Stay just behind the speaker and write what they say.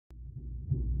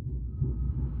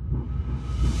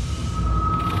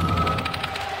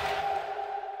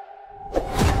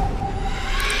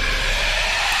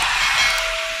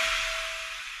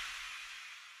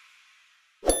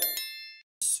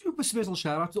a special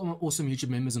shout out to all my awesome YouTube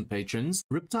members and patrons: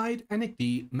 Riptide, Anik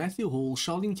D, Matthew Hall,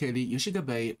 Charlene Kelly, Yoshika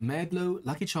Bay, Madlo,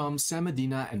 Lucky Charms, Sam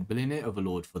Medina, and Billionaire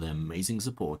Overlord for their amazing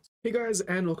support. Hey guys,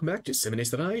 and welcome back to 7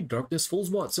 Days to Die, Darkness Falls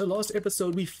Mod. So last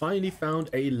episode we finally found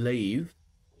a lathe,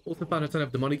 also found a ton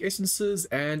of demonic essences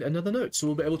and another note, so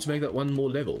we'll be able to make that one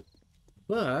more level.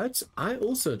 But I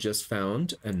also just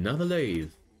found another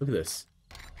lathe. Look at this,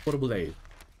 portable lathe.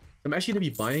 I'm actually going to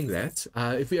be buying that.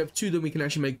 If we have two, then we can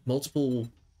actually make multiple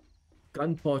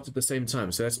gun parts at the same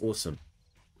time, so that's awesome.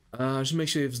 Just make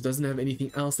sure it doesn't have anything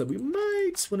else that we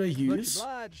might want to use. Much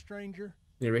obliged, stranger.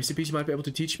 Any recipes you might be able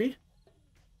to teach me?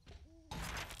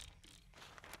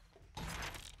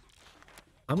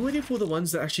 I'm waiting for the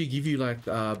ones that actually give you like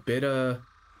better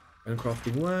and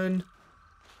crafting 1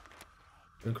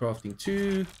 and crafting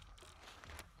 2.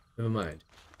 Never mind.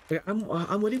 Okay,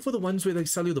 I'm waiting for the ones where they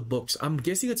sell you the books. I'm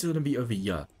guessing it's going to be over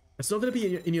here. It's not going to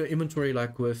be in your inventory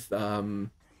like with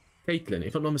Caitlin,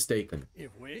 if I'm not mistaken.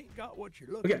 If we ain't got what you're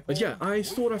looking Okay, but yeah, I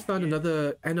thought I found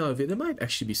another Anna over there. There might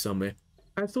actually be somewhere.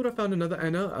 I thought I found another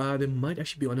Anna. There might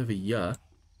actually be one over here.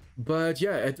 But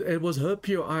yeah, it was her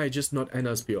POI, just not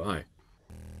Anna's POI.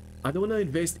 I don't want to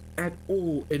invest at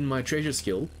all in my treasure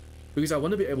skill because I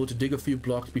want to be able to dig a few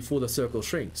blocks before the circle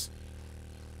shrinks.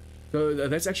 So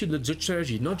that's actually legit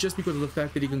strategy, not just because of the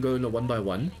fact that you can go in a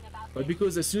 1x1, but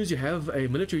because as soon as you have a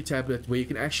military tablet where you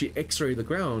can actually x-ray the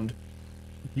ground,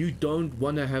 you don't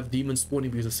want to have demons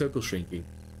spawning because of circle shrinking.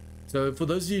 So for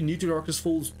those of you new to Darkness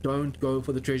Falls, don't go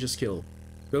for the treasure skill.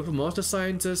 Go for Master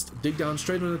Scientist, dig down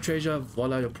straight on the treasure,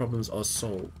 voila, your problems are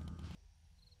solved.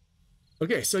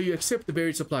 Okay, so you accept the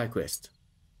buried supply quest.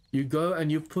 You go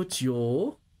and you put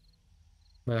your...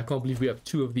 Man, I can't believe we have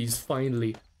 2 of these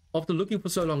finally. After looking for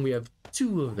so long, we have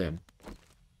 2 of them.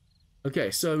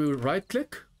 Okay, so we will right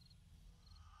click.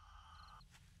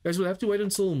 Guys, we'll have to wait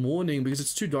until morning because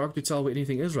it's too dark to tell where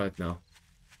anything is right now.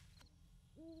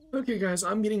 Okay guys,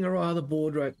 I'm getting rather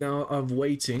bored right now of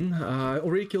waiting. I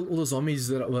already killed all the zombies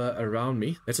that were around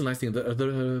me. That's a nice thing.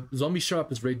 The zombies show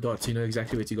up as red dots, you know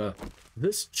exactly where to go.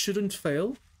 This shouldn't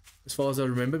fail, as far as I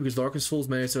remember, because Darkness Falls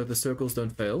made it so the circles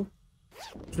don't fail.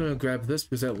 I'm just gonna grab this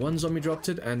because that one zombie dropped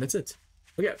it, and that's it.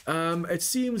 Okay, it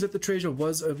seems that the treasure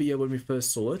was over here when we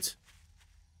first saw it.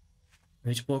 I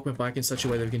need to park my bike in such a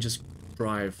way that we can just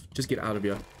drive. Just get out of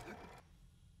here.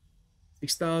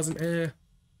 6,000 air.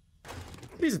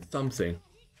 At least it's something.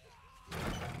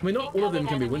 I mean, not all of them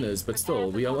can be winners, but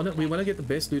still, we want to get the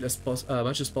best loot as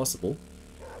much as possible.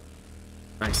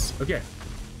 Nice. Okay.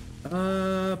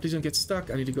 Please don't get stuck.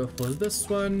 I need to go for this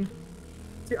one.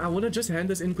 See, I want to just hand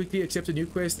this in quickly, accept a new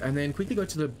quest, and then quickly go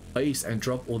to the base and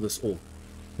drop all this off.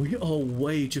 We are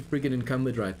way too friggin'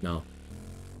 encumbered right now.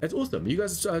 That's awesome. You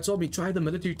guys told me try the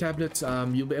military tablet.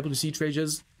 You'll be able to see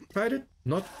treasures. Tried it.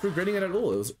 Not regretting it at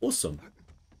all. It was awesome.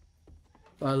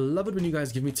 I love it when you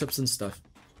guys give me tips and stuff.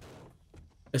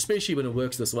 Especially when it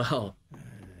works this well.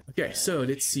 Okay, so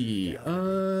let's see.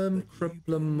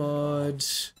 Crippler mod.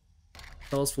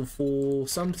 Tells for 4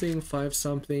 something, 5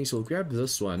 something. So we'll grab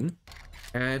this one.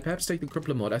 And perhaps take the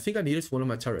crippler mod. I think I need it for one of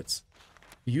my turrets.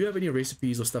 Do you have any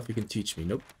recipes or stuff you can teach me?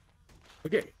 Nope.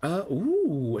 Okay.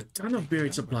 Ooh, a ton of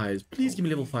buried supplies. Please give me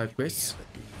level 5 quests.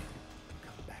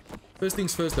 First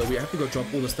things first though, we have to go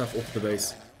drop all the stuff off the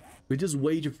base. We're just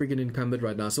way too freaking encumbered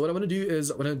right now. So what I want to do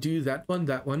is, I want to do that one.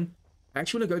 I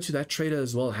actually want to go to that trader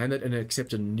as well, hand it and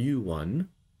accept a new one.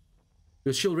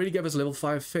 Because she already gave us a level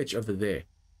 5 fetch over there.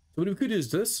 So what we could do is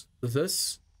this,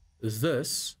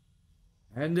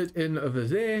 hand it in over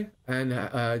there,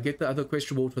 and get the other quest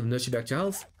reward for the nursery back to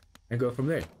health, and go from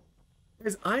there.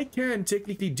 Because I can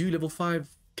technically do level 5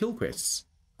 kill quests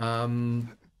for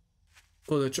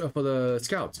the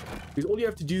scouts. Because all you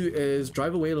have to do is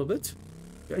drive away a little bit.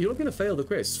 You're not going to fail the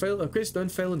quests. Quests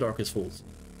don't fail in Darkness Falls.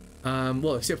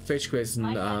 Well, except fetch quests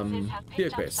and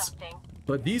clear quests.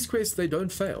 But these quests, they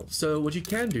don't fail. So what you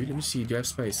can do, let me see, do you have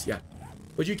space? Yeah.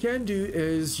 What you can do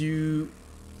is you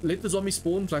let the zombies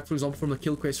spawn, like for example from the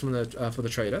kill quest from the for the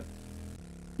trader.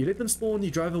 You let them spawn,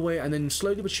 you drive away, and then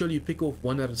slowly but surely you pick off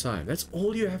one at a time. That's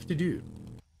all you have to do.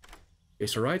 Okay,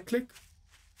 so right click,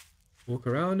 walk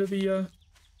around over here.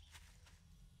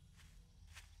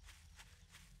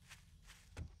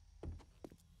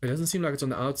 It doesn't seem like it's on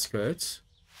the outskirts.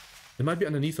 It might be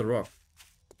underneath a rock.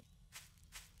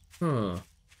 Huh.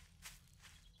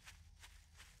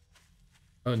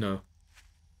 Oh no.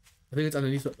 I think it's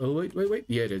underneath the... Oh, wait.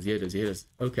 Yeah, it is.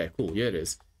 Okay, cool. Yeah, it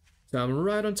is. So I'm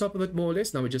right on top of it, more or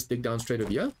less. Now we just dig down straight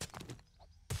over here.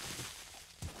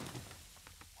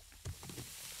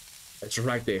 It's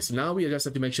right there. So now we just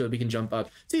have to make sure that we can jump out.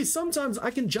 See, sometimes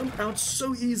I can jump out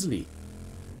so easily.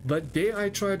 But there I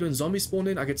tried when zombies spawn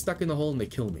in, I get stuck in the hole and they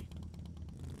kill me.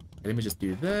 And let me just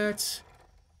do that.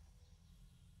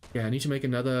 Yeah, I need to make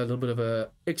another little bit of a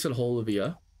exit hole over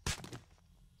here.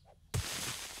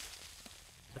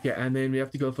 Okay, and then we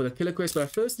have to go for the killer quest, but I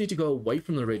first need to go away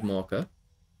from the red marker.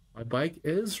 My bike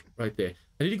is right there.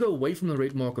 I need to go away from the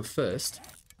red marker first,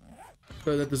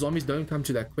 so that the zombies don't come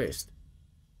to that quest.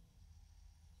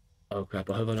 Oh crap,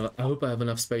 I hope I have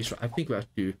enough space. I think we have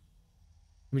to. Let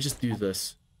me just do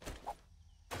this.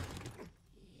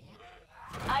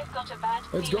 I've got a bad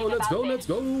let's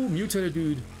go. Mutated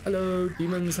dude. Hello,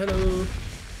 demons, hello.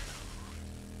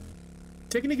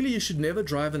 Technically, you should never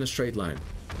drive in a straight line,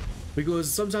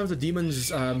 because sometimes the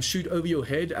demons shoot over your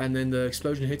head and then the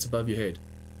explosion hits above your head.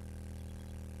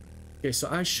 Okay, so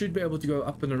I should be able to go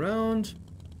up and around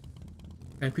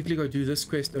and quickly go do this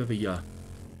quest over here.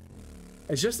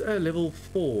 It's just a level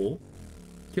 4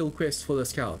 kill quest for the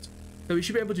scout. So we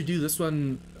should be able to do this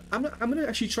one. I'm going to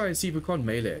actually try and see if we can't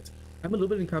melee it. I'm a little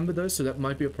bit encumbered though, so that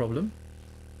might be a problem.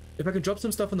 If I can drop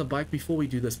some stuff on the bike before we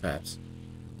do this, perhaps.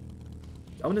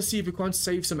 I want to see if we can't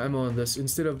save some ammo on this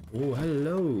instead of... Oh,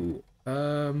 hello.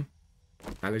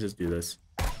 Let's just do this.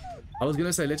 I was going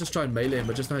to say, let's just try and melee him,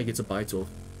 but just now he gets a bite off.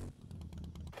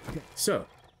 Okay, so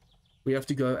we have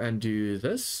to go and do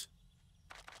this.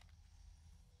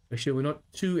 Make sure we're not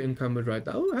too encumbered right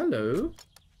now. Oh, hello.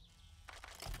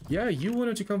 Yeah, you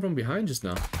wanted to come from behind just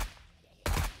now.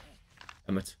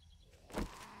 Damn it.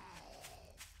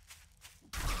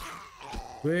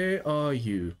 Where are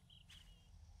you?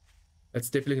 That's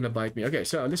definitely gonna bite me. Okay,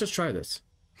 so let's just try this.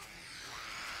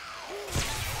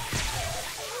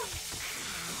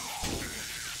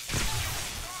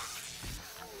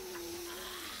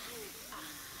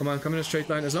 Come on, come in a straight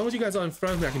line. As long as you guys are in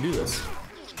front of me, I can do this.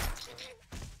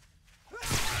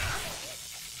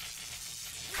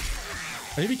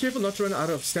 I need to be careful not to run out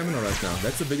of stamina right now.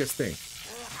 That's the biggest thing.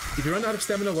 If you run out of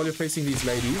stamina while you're facing these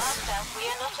ladies,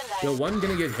 you're one,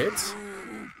 gonna get hit,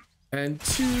 and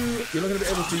two, you're not gonna be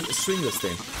able to swing this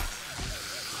thing.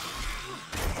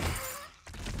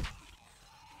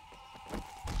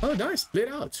 Oh, nice, bled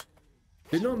out.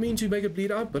 Did not mean to make it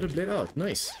bleed out, but it bled out.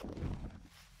 Nice.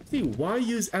 See, why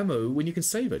use ammo when you can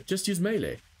save it? Just use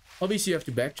melee. Obviously, you have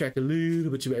to backtrack a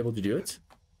little bit to be able to do it.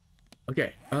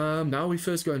 Okay, now we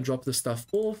first go and drop this stuff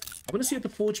off. I want to see at the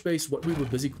forge base what we were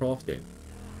busy crafting.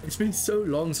 It's been so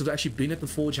long since I've actually been at the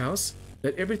forge house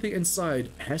that everything inside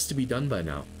has to be done by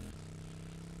now.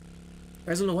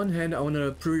 As on the one hand, I want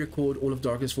to pre-record all of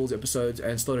Darkness Falls episodes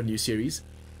and start a new series.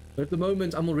 But at the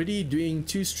moment, I'm already doing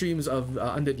 2 streams of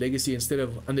Undead Legacy instead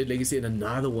of Undead Legacy and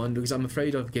another one because I'm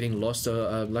afraid of getting lost,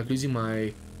 like losing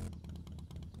my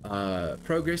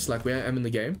progress, like where I am in the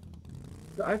game.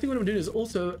 So I think what I'm doing is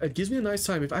also, it gives me a nice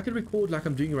time. If I could record like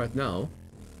I'm doing right now,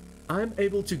 I'm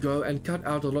able to go and cut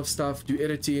out a lot of stuff, do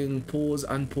editing, pause,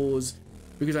 unpause,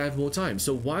 because I have more time.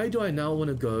 So why do I now want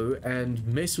to go and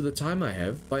mess with the time I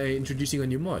have by introducing a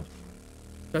new mod?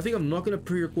 I think I'm not going to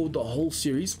pre-record the whole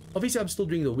series. Obviously, I'm still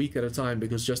doing the week at a time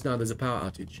because just now there's a power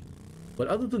outage. But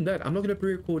other than that, I'm not going to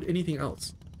pre-record anything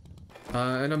else.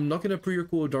 And I'm not going to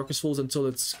pre-record Darkest Falls until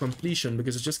its completion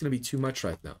because it's just going to be too much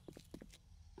right now.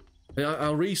 And I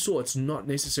already saw it's not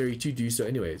necessary to do so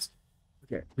anyways.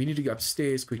 Okay, we need to go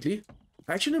upstairs quickly.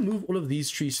 I actually want to move all of these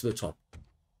trees to the top.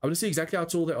 I want to see exactly how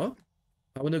tall they are.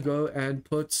 I want to go and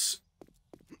put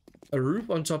a roof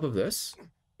on top of this.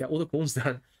 Yeah, all the corn's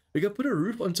done. We can put a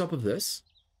roof on top of this,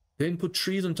 then put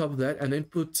trees on top of that, and then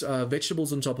put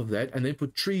vegetables on top of that, and then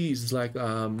put trees like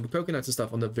coconuts and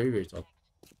stuff on the very, very top.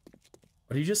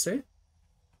 What did you just say?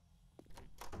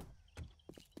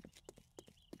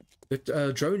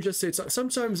 The drone just said,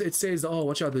 sometimes it says, oh,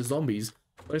 watch out, there's zombies.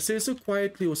 But it says so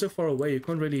quietly or so far away, you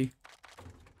can't really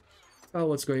tell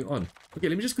what's going on. Okay,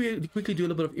 let me just quickly do a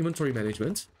little bit of inventory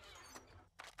management.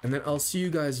 And then I'll see you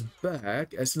guys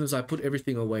back as soon as I put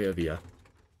everything away over here.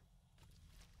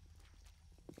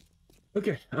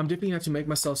 Okay, I'm definitely going to have to make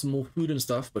myself some more food and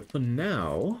stuff, but for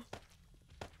now,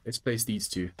 let's place these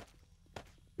 2.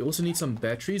 We also need some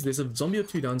batteries. There's a zombie or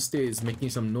 2 downstairs making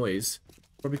some noise.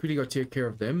 Probably quickly go take care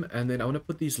of them, and then I want to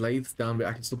put these lathes down where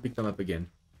I can still pick them up again.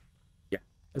 Yeah,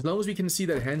 as long as we can see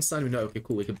that hand sign, we know, okay,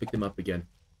 cool, we can pick them up again.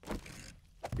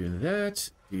 Do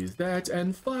that,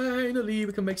 and finally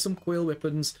we can make some coil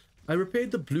weapons. I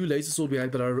repaired the blue laser sword we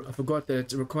had, but I forgot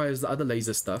that it requires the other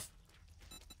laser stuff.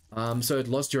 So it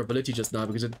lost durability just now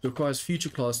because it requires future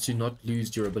class to not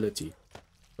lose durability.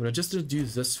 I'm gonna just do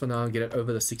this for now and get it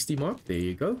over the 60 mark. There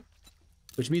you go.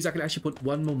 Which means I can actually put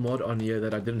one more mod on here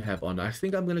that I didn't have on. I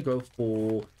think I'm gonna go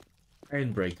for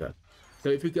Ironbreaker. So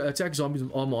if we attack zombies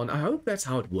with armor on, I hope that's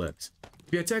how it works.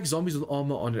 If you attack zombies with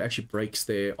armor on, it actually breaks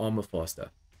their armor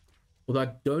faster. Although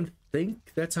I don't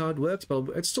think that's how it works, but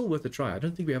it's still worth a try. I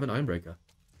don't think we have an Ironbreaker.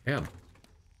 Damn.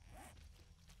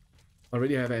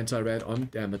 Already have anti-rad on.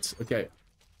 Damn it. Okay.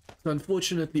 So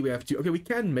unfortunately we have to... Okay, we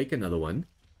can make another one.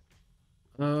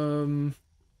 I'm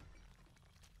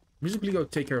just gonna go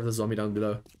take care of the zombie down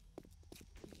below.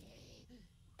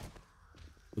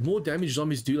 The more damage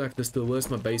zombies do like this, the worse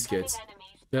my base gets.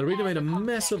 They already made a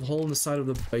massive hole in the side of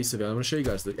the base of it. I'm gonna show you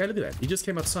guys. Yeah, look at that. He just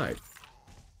came outside.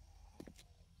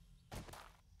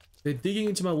 They're digging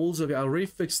into my walls over here. I already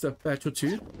fixed a patch or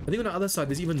two. I think on the other side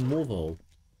there's even more of a hole.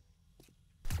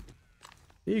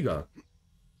 There you go.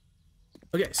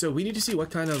 Okay, so we need to see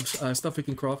what kind of stuff we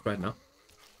can craft right now.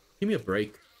 Give me a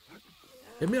break.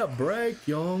 Give me a break,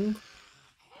 young.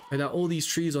 And now all these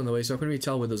trees on the way, so I can't really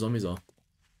tell where the zombies are.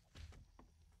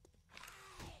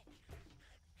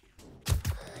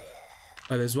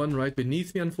 There's one right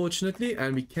beneath me, unfortunately,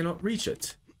 and we cannot reach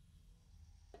it.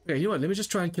 Okay, you know what? Let me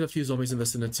just try and kill a few zombies in the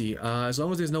vicinity. As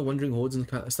long as there's no wandering hordes and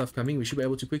stuff coming, we should be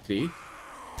able to quickly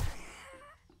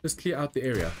just clear out the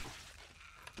area.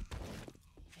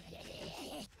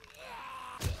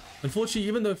 Unfortunately,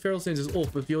 even though feral sense is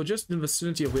off, if you're just in the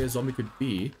vicinity of where a zombie could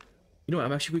be, you know what?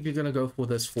 I'm actually quickly going to go for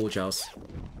this forge house.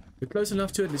 We're close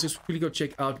enough to it. Let's just quickly go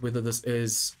check out whether this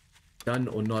is done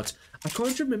or not. I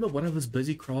can't remember what I was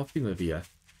busy crafting over here.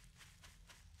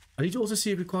 I need to also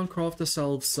see if we can't craft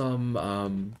ourselves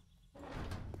some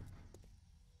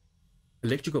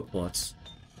electrical parts.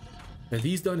 Now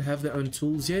these don't have their own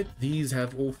tools yet. These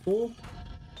have all four.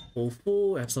 All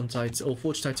four have some all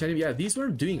forged titanium. Yeah, these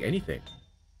weren't doing anything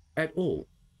at all.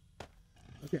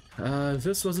 Okay,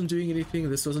 this wasn't doing anything.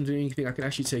 This wasn't doing anything. I can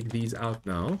actually take these out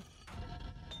now.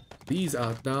 These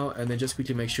out now, and then just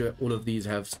quickly make sure all of these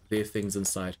have their things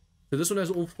inside. So this one has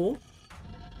all four.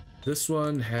 This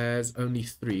one has only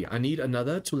 3. I need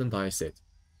another tool and die set.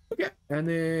 Okay, and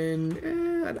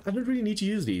then I don't really need to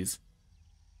use these.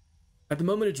 At the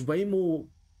moment, it's way more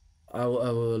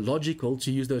logical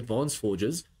to use the advanced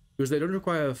forges because they don't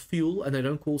require fuel and they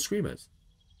don't call screamers.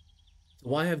 So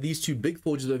why have these 2 big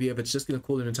forges over here if it's just going to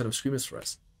call in a ton of screamers for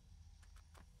us?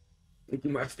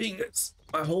 Licking my fingers.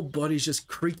 My whole body's just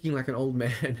creaking like an old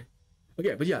man.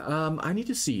 Okay, but yeah, I need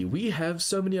to see. We have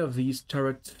so many of these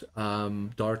turret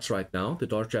darts right now, the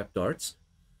dart trap darts,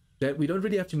 that we don't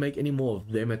really have to make any more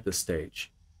of them at this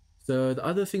stage. So the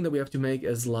other thing that we have to make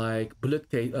is like bullet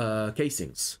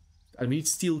casings. I need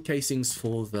steel casings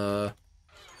for the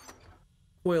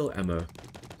coil ammo.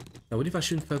 Now, what if I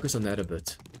shouldn't focus on that a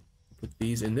bit? Put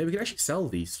these in there. We can actually sell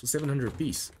these for 700 a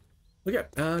piece. Okay,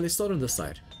 let's start on this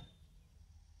side.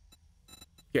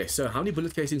 Okay, so how many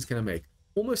bullet casings can I make?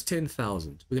 Almost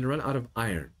 10,000. We're going to run out of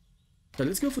iron. So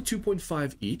let's go for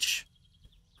 2.5 each.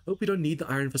 Hope we don't need the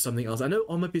iron for something else. I know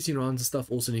armor piercing rounds and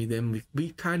stuff also need them.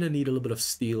 We kind of need a little bit of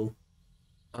steel.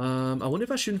 I wonder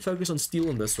if I shouldn't focus on steel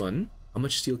on this one. How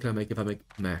much steel can I make if I make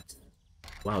max?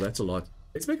 Wow, that's a lot.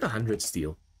 Let's make 100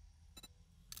 steel.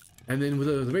 And then with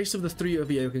the rest of the 3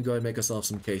 over here, we can go and make ourselves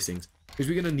some casings. Because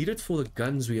we're going to need it for the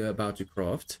guns we are about to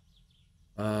craft.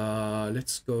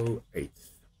 Let's go 8.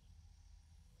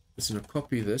 Just going to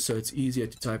copy this so it's easier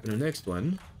to type in the next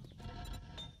one.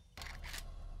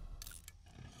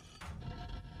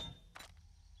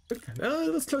 Okay,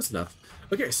 that's close enough.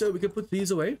 Okay, so we can put these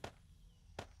away.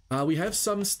 We have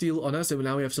some steel on us, and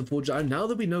now we have some forged iron. Now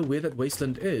that we know where that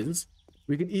wasteland is,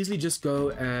 we can easily just go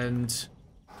and...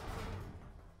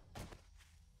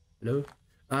 Hello?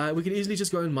 We can easily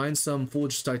just go and mine some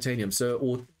forged titanium. So,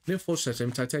 or no forged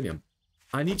titanium, titanium.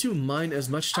 I need to mine as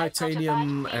much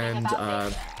titanium and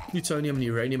plutonium and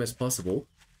uranium as possible,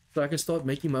 so I can start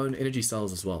making my own energy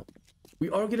cells as well. We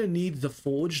are going to need the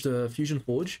forge, the fusion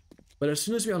forge, but as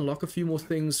soon as we unlock a few more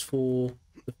things for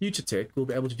the future tech, we'll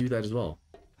be able to do that as well.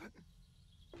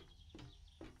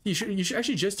 You should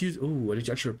actually just use... Oh, I need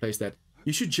to actually replace that.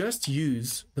 You should just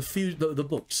use the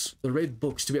books, the red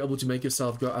books, to be able to make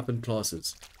yourself go up in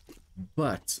classes.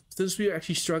 But since we are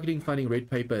actually struggling finding red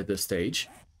paper at this stage,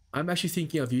 I'm actually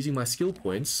thinking of using my skill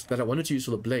points that I wanted to use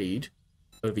for the blade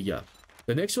over here.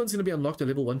 The next one's going to be unlocked at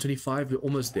level 125. We're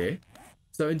almost there.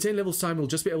 So in 10 levels time, we'll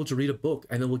just be able to read a book,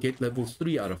 and then we'll get level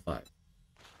 3 out of 5.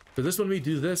 So this one we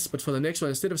do this, but for the next one,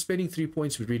 instead of spending 3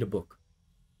 points, we read a book.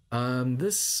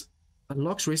 This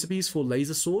unlocks recipes for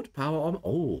laser sword, power armor.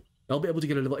 Oh, I'll be able to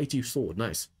get a level 80 sword.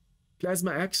 Nice.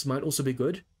 Plasma axe might also be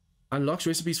good. Unlocks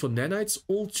recipes for nanites,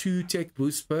 all 2 tech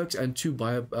boost perks and 2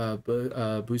 bio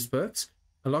boost perks.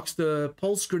 Unlocks the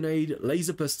pulse grenade,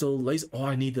 laser pistol, laser... Oh,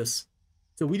 I need this.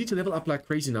 So we need to level up like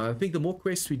crazy now. I think the more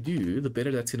quests we do, the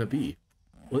better that's going to be.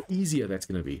 Or easier that's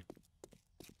going to be.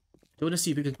 I want to see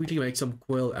if we can quickly make some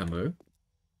coil ammo.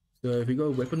 So if we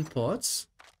go weapon parts,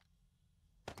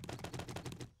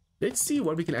 Let's see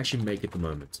what we can actually make at the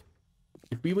moment.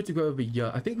 If we were to go over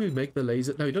here, I think we make the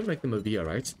laser... No, we don't make them over here,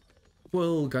 right?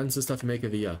 Well, guns and stuff we make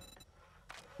over here.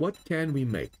 What can we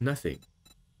make? Nothing.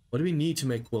 What do we need to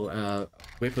make, well,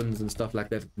 weapons and stuff like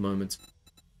that at the moment?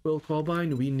 Well,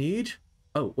 carbine, we need...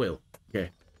 Oh, well,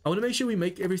 okay. I want to make sure we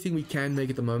make everything we can make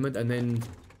at the moment and then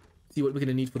see what we're going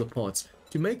to need for the parts.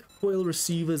 To make coil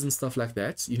receivers and stuff like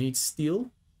that, you need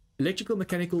steel, electrical,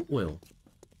 mechanical, oil.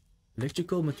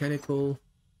 Electrical, mechanical...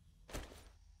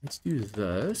 Let's do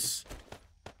this.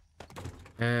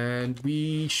 And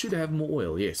we should have more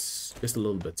oil, yes. Just a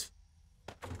little bit.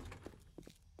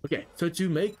 Okay, so to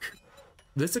make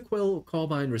this a coil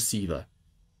carbine receiver,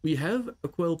 we have a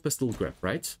coil pistol grip,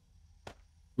 right?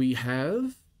 We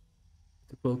have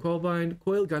the coil carbine,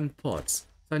 coil gun parts.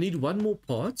 So I need one more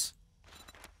part.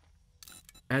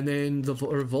 And then the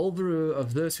revolver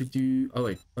of this we do... Oh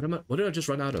wait, what did I just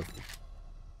run out of?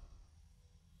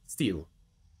 Steel.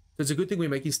 So it's a good thing we're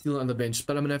making steel on the bench,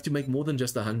 but I'm gonna have to make more than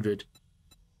just 100.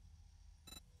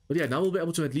 But yeah, now we'll be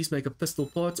able to at least make a pistol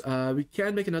part. We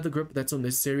can make another grip, that's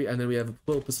unnecessary, and then we have a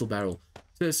full pistol barrel.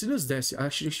 So as soon as this, I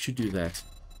actually should do that.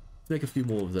 Let's make a few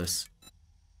more of this.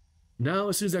 Now,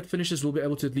 as soon as that finishes, we'll be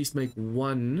able to at least make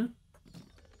one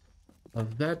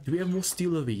of that. Do we have more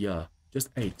steel over here? Just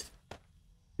 8.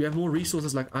 We have more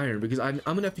resources like iron, because I'm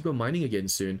gonna have to go mining again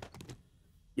soon.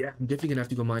 Yeah, I'm definitely gonna have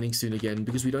to go mining soon again,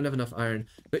 because we don't have enough iron.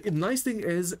 But the nice thing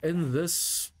is, in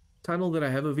this tunnel that I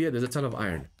have over here, there's a ton of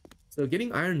iron. So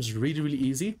getting iron is really, really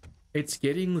easy. It's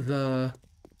getting the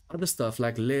other stuff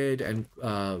like lead and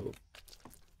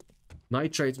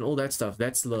nitrate and all that stuff.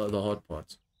 That's the hard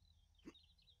part.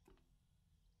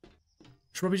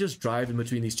 Should probably just drive in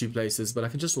between these two places, but I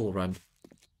can just all run.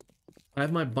 I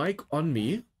have my bike on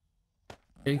me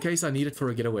in case I need it for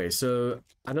a getaway. So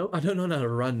I don't know how to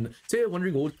run. Say you're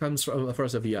wondering what comes for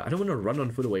us over here. I don't want to run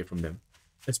on foot away from them.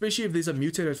 Especially if there's a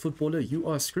mutated footballer, you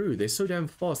are screwed. They're so damn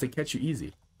fast, they catch you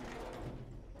easy.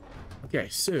 Okay,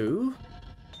 so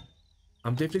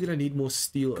I'm definitely gonna need more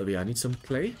steel over here. I need some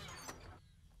clay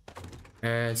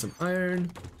and some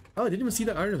iron. Oh, I didn't even see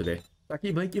that iron over there. I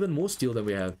can make even more steel than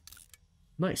we have.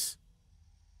 Nice.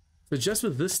 So just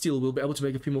with this steel, we'll be able to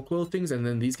make a few more coil things, and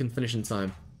then these can finish in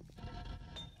time.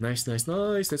 Nice, nice,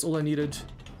 nice. That's all I needed.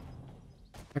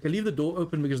 I can leave the door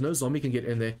open because no zombie can get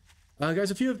in there.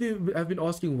 Guys, a few of you have been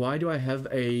asking why do I have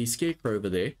a scarecrow over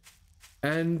there,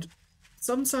 and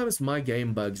sometimes my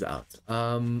game bugs out,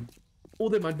 or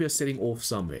there might be a setting off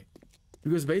somewhere,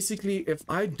 because basically if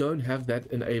I don't have that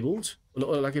enabled,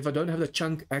 or like if I don't have the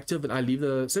chunk active and I leave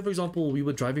the, say for example we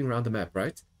were driving around the map,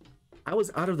 right? I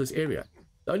was out of this area.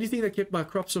 The only thing that kept my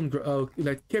crops from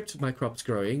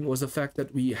growing was the fact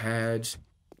that we had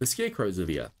the scarecrows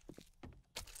over here.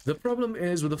 The problem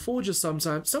is with the forges,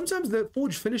 sometimes the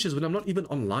forge finishes when I'm not even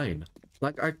online.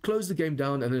 Like I close the game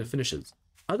down and then it finishes.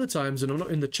 Other times when I'm not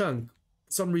in the chunk,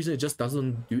 for some reason it just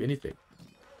doesn't do anything.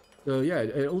 So yeah,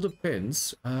 it all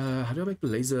depends. How do I make the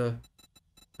laser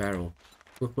barrel?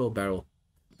 Well, barrel.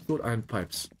 Short iron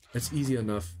pipes. That's easy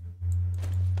enough.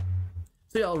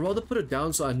 So yeah, I'll rather put it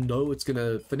down so I know it's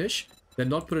gonna finish than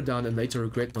not put it down and later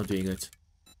regret not doing it.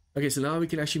 Okay, so now we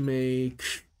can actually make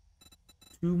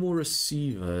 2 more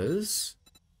receivers.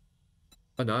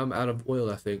 Oh, now I'm out of oil,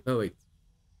 I think. Oh, wait.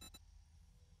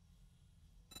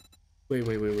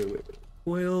 Wait.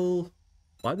 Oil.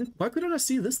 Why couldn't I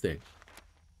see this thing?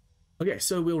 Okay,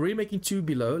 so we're already making 2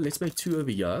 below. Let's make 2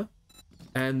 over here.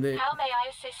 And then... How may I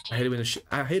assist you? I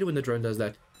hate it when the drone does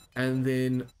that. And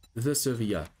then this over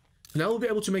here. Now we'll be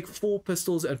able to make 4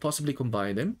 pistols and possibly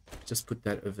combine them. Just put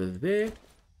that over there.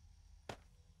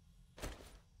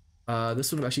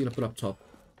 This one I'm actually going to put up top.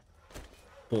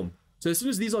 Boom. So as soon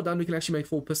as these are done, we can actually make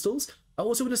 4 pistols. I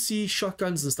also want to see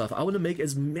shotguns and stuff. I want to make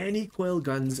as many coil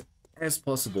guns as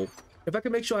possible. If I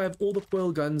can make sure I have all the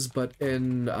coil guns, but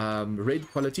in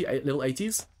red quality, level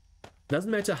 80s,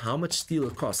 doesn't matter how much steel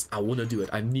it costs, I want to do it.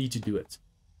 I need to do it.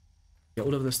 Yeah,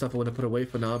 all of this stuff I want to put away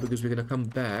for now because we're going to come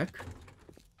back.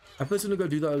 I'm first going to go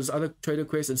do those other trader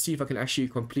quests and see if I can actually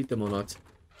complete them or not.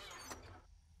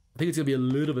 I think it's going to be a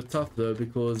little bit tough though,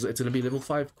 because it's going to be level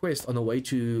 5 quest on the way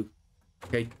to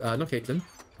not Caitlin,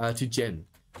 to Jen.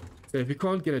 So if we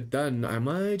can't get it done, I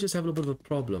might just have a little bit of a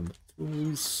problem.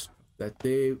 Tools that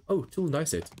they... Oh, tool and die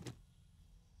set.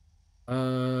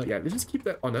 Yeah, let's just keep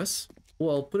that on us.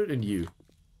 Or I'll put it in you.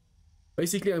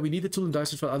 Basically, we need the tool and die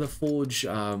set for other forge,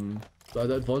 the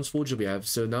other advanced forge that we have.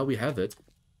 So now we have it.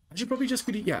 I should probably just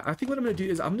quickly... Yeah, I think what I'm going to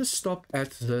do is I'm going to stop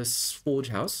at this forge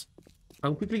house.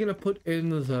 I'm quickly going to put in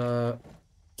the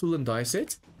tool and die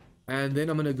set. And then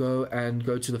I'm going to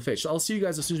go to the fetch. So I'll see you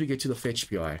guys as soon as we get to the fetch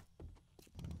PI.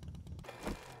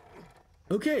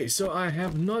 Okay, so I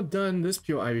have not done this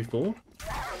POI before.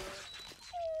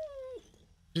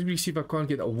 Just really see if I can't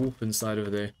get a wolf inside over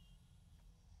there.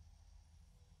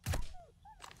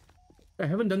 I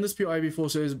haven't done this POI before,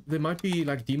 so there might be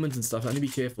like demons and stuff. I need to be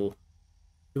careful.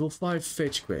 Level 5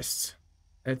 fetch quests.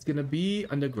 It's gonna be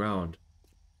underground.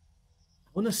 I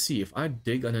wanna see if I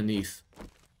dig underneath.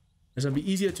 It's gonna be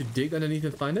easier to dig underneath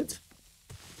and find it.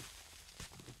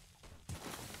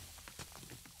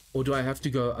 Or do I have to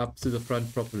go up to the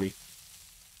front properly?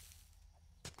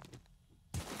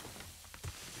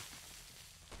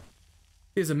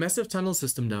 There's a massive tunnel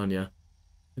system down here.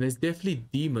 And there's definitely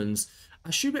demons.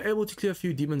 I should be able to clear a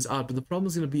few demons out, but the problem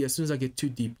is going to be as soon as I get too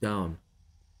deep down.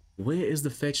 Where is the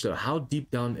fetch though? How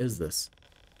deep down is this?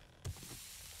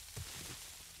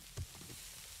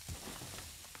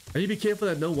 I need to be careful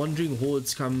that no wandering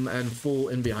hordes come and fall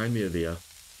in behind me over here.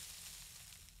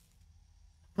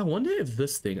 I wonder if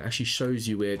this thing actually shows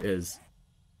you where it is.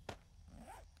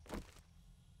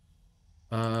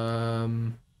 It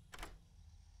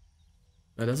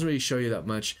doesn't really show you that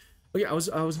much. Okay, I was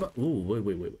about, oh,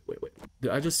 wait.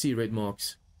 Did I just see red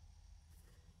marks?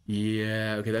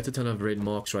 Yeah, okay, that's a ton of red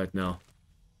marks right now.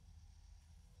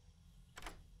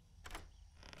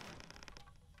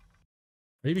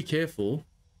 I need to be careful.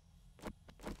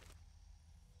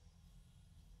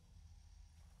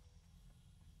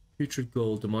 Putrid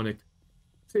gold, demonic.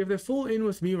 So if they fall in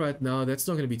with me right now, that's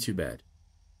not going to be too bad.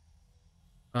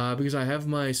 Because I have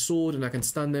my sword and I can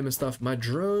stun them and stuff. My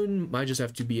drone might just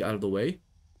have to be out of the way.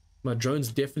 My drone's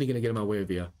definitely going to get in my way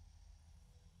over here.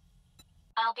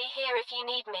 I'll be here if you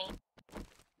need me.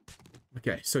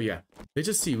 Okay, so yeah. Let's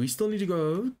just see. We still need to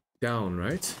go down,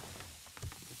 right?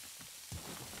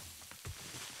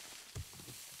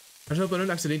 I hope I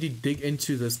don't accidentally dig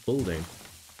into this building.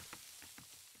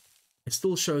 It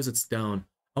still shows it's down.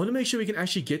 I want to make sure we can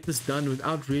actually get this done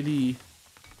without really...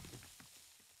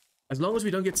 As long as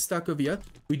we don't get stuck over here.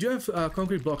 We do have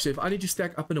concrete blocks, so if I need to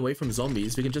stack up and away from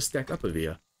zombies, we can just stack up over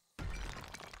here.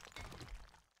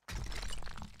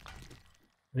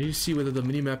 I need to see whether the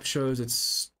minimap shows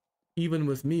it's even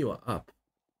with me or up.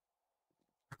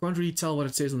 I can't really tell what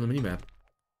it says on the minimap.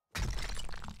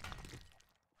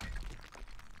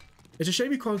 It's a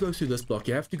shame you can't go through this block.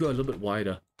 You have to go a little bit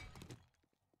wider.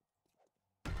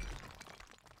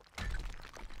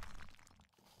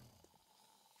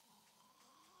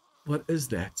 What is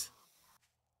that?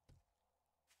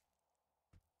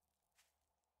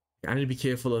 I need to be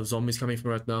careful of zombies coming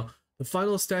from right now. The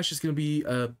final stash is going to be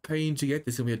a pain to get.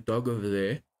 There's going to be a dog over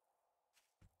there.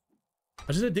 I'm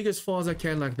just going to dig as far as I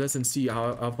can like this and see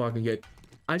how far I can get.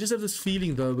 I just have this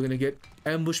feeling though we're going to get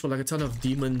ambushed by like a ton of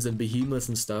demons and behemoths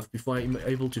and stuff before I'm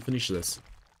able to finish this.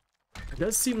 It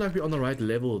does seem like we're on the right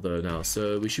level though now,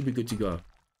 so we should be good to go.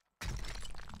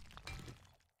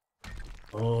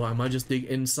 Oh, I might just dig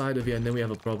inside of here and then we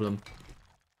have a problem.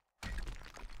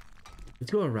 Let's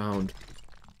go around.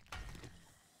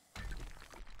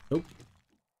 Nope.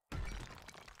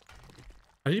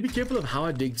 I need to be careful of how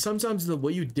I dig. Sometimes the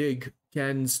way you dig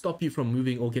can stop you from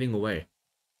moving or getting away.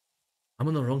 I'm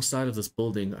on the wrong side of this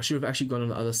building. I should have actually gone on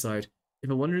the other side. If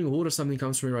a wandering horde or something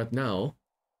comes for me right now,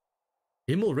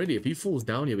 him already, if he falls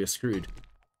down here, we're screwed.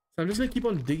 So I'm just going to keep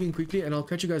on digging quickly and I'll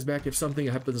catch you guys back if something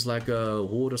happens like a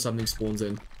horde or something spawns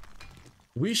in.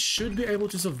 We should be able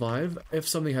to survive if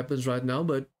something happens right now,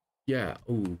 but yeah.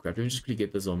 Oh crap, let me just quickly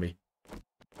get this on me.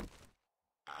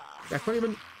 I can't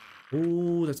even...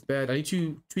 Oh, that's bad. I need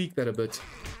to tweak that a bit.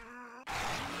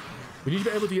 We need to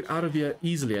be able to get out of here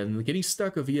easily, and getting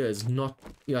stuck over here is not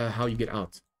how you get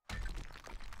out.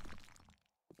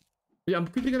 Yeah, I'm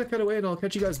quickly going to cut away and I'll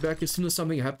catch you guys back as soon as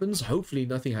something happens. Hopefully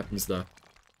nothing happens though.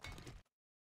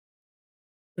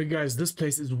 Hey guys, this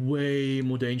place is way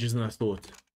more dangerous than I thought.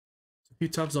 A few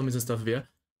tough zombies and stuff here.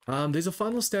 There's a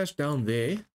final stash down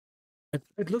there.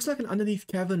 It looks like an underneath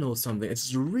cavern or something.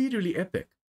 It's really, really epic.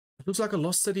 It looks like a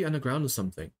lost city underground or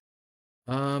something.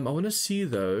 I want to see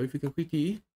though if we can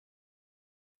quickly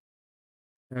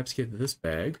perhaps get this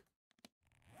bag.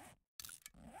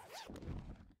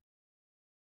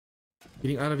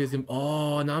 Getting out of here.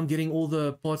 Oh, now I'm getting all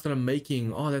the parts that I'm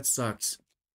making. Oh, that sucks.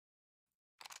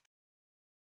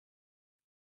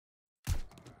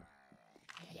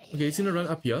 Okay, it's gonna run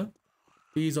up here.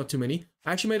 Please, not too many.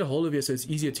 I actually made a hole over here so it's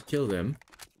easier to kill them.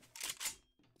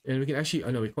 And we can actually... Oh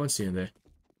no, we can't see in there.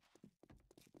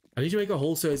 I need to make a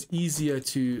hole so it's easier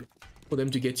for them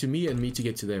to get to me and me to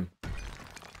get to them.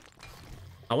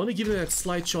 I want to give them that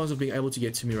slight chance of being able to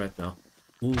get to me right now.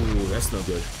 Ooh, that's not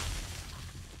good.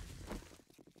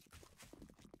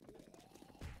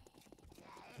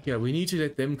 Yeah, we need to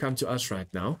let them come to us right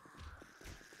now.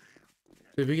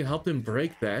 So if we can help them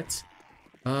break that,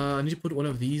 I need to put one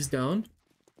of these down.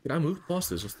 Can I move past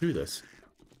this or through this?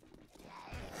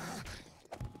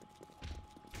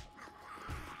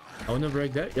 I want to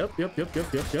break that. Yep.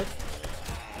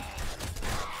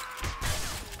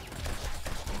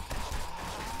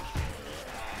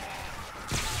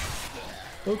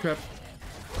 Oh crap.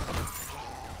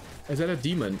 Is that a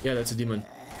demon? Yeah, that's a demon.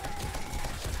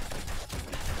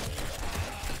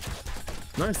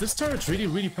 Nice, this turret's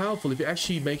really powerful if you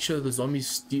actually make sure the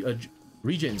zombies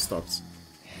regen stops.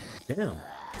 Damn.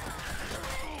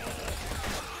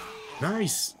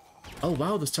 Nice. Oh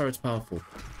wow, this turret's powerful.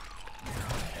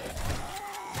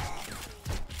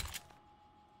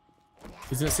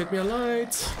 He's gonna set me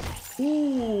alight.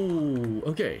 Ooh,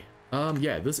 okay.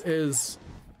 Yeah, this is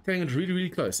getting it really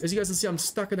close. As you guys can see, I'm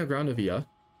stuck in the ground over here.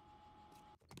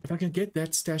 If I can get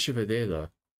that stash over there though,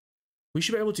 we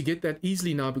should be able to get that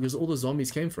easily now because all the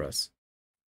zombies came for us.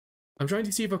 I'm trying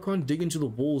to see if I can't dig into the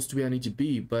walls to where I need to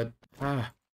be, but now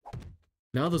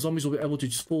the zombies will be able to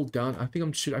just fall down. I think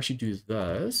I should actually do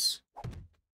this.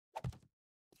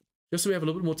 Just so we have a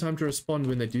little bit more time to respond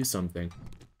when they do something.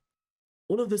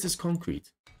 All of this is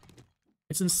concrete.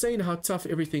 It's insane how tough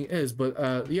everything is,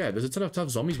 but yeah, there's a ton of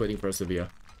tough zombies waiting for us over here.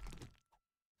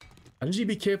 I need to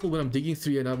be careful when I'm digging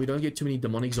through here now. We don't get too many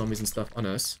demonic zombies and stuff on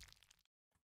us.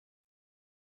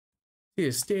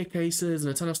 There's staircases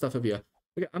and a ton of stuff over here.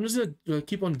 Okay, I'm just gonna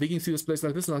keep on digging through this place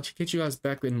like this, and I'll catch you guys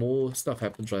back when more stuff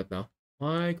happens right now.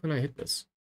 Why can't I hit this?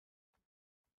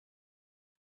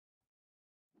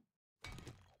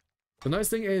 The nice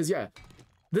thing is, yeah,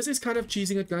 this is kind of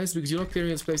cheesing it, guys, because you're not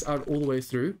clearing this place out all the way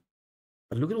through.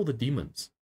 But look at all the demons.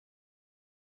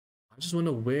 I just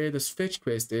wonder where this fetch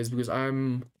quest is, because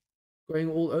I'm going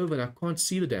all over and I can't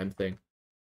see the damn thing.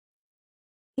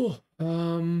 Oh,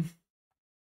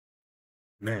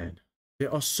 man,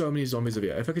 there are so many zombies over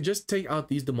here. If I could just take out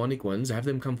these demonic ones, have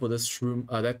them come for this room,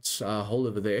 that hole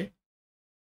over there.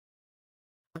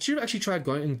 I should have actually tried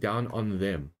going down on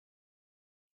them.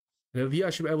 And over here,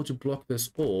 I should be able to block this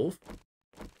off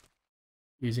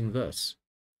using this.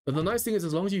 But the nice thing is,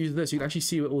 as long as you use this, you can actually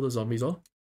see where all the zombies are.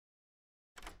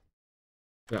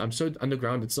 Yeah, I'm so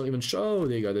underground, it's not even show. Oh,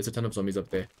 there you go. There's a ton of zombies up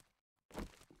there.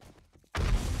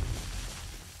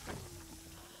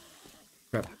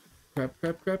 Crap.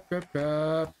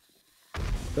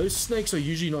 Those snakes are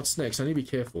usually not snakes. I need to be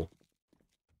careful.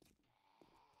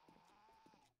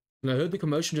 And I heard the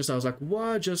commotion just now. I was like,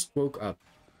 what? Just woke up.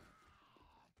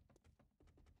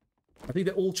 I think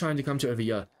they're all trying to come to over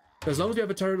here. As long as we have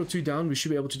a turret or two down, we should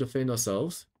be able to defend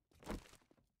ourselves.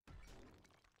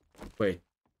 Wait.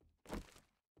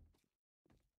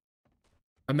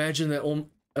 Imagine that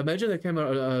imagine they came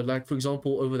out, like, for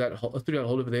example, over that hole, through that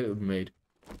hole over there that we made.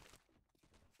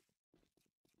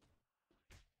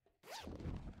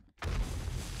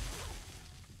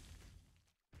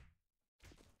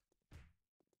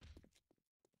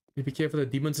 Be careful that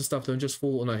demons and stuff don't just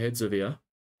fall on our heads over here.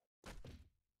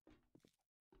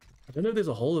 I don't know if there's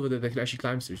a hole over there that can actually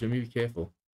climb through, so maybe be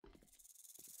careful.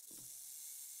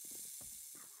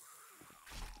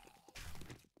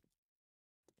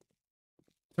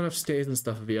 Ton of stairs and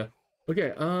stuff over here.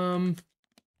 Okay,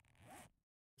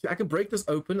 see, I can break this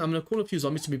open. I'm gonna call a few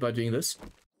zombies to me by doing this.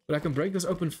 But I can break this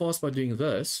open fast by doing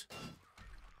this.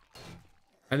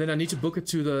 And then I need to book it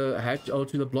to the hatch or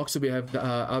to the blocks that we have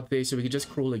out there so we can just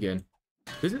crawl again.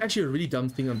 This is actually a really dumb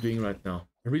thing I'm doing right now.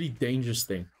 A really dangerous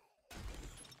thing.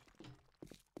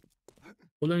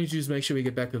 All I need to do is make sure we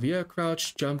get back over here,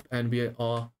 crouch, jump, and we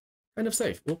are kind of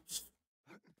safe. Oops.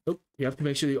 Oh, you have to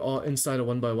make sure you are inside a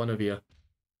 1x1 over here.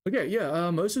 Okay, yeah,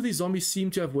 most of these zombies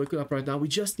seem to have woken up right now. We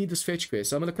just need this fetch quest.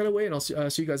 So I'm going to cut away and I'll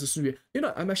see you guys as soon as we... You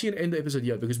know, I'm actually going to end the episode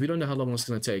here because we don't know how long it's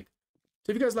going to take.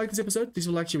 So if you guys like this episode, please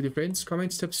like, share with your friends,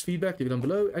 comments, tips, feedback, leave it down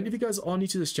below. And if you guys are new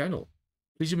to this channel,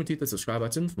 please remember to hit the subscribe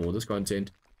button for more of this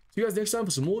content. See you guys next time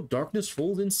for some more Darkness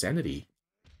Falls Insanity.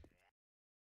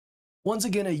 Once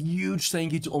again, a huge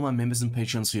thank you to all my members and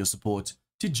patrons for your support.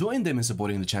 To join them in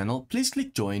supporting the channel, please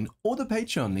click join or the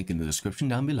Patreon link in the description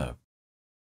down below.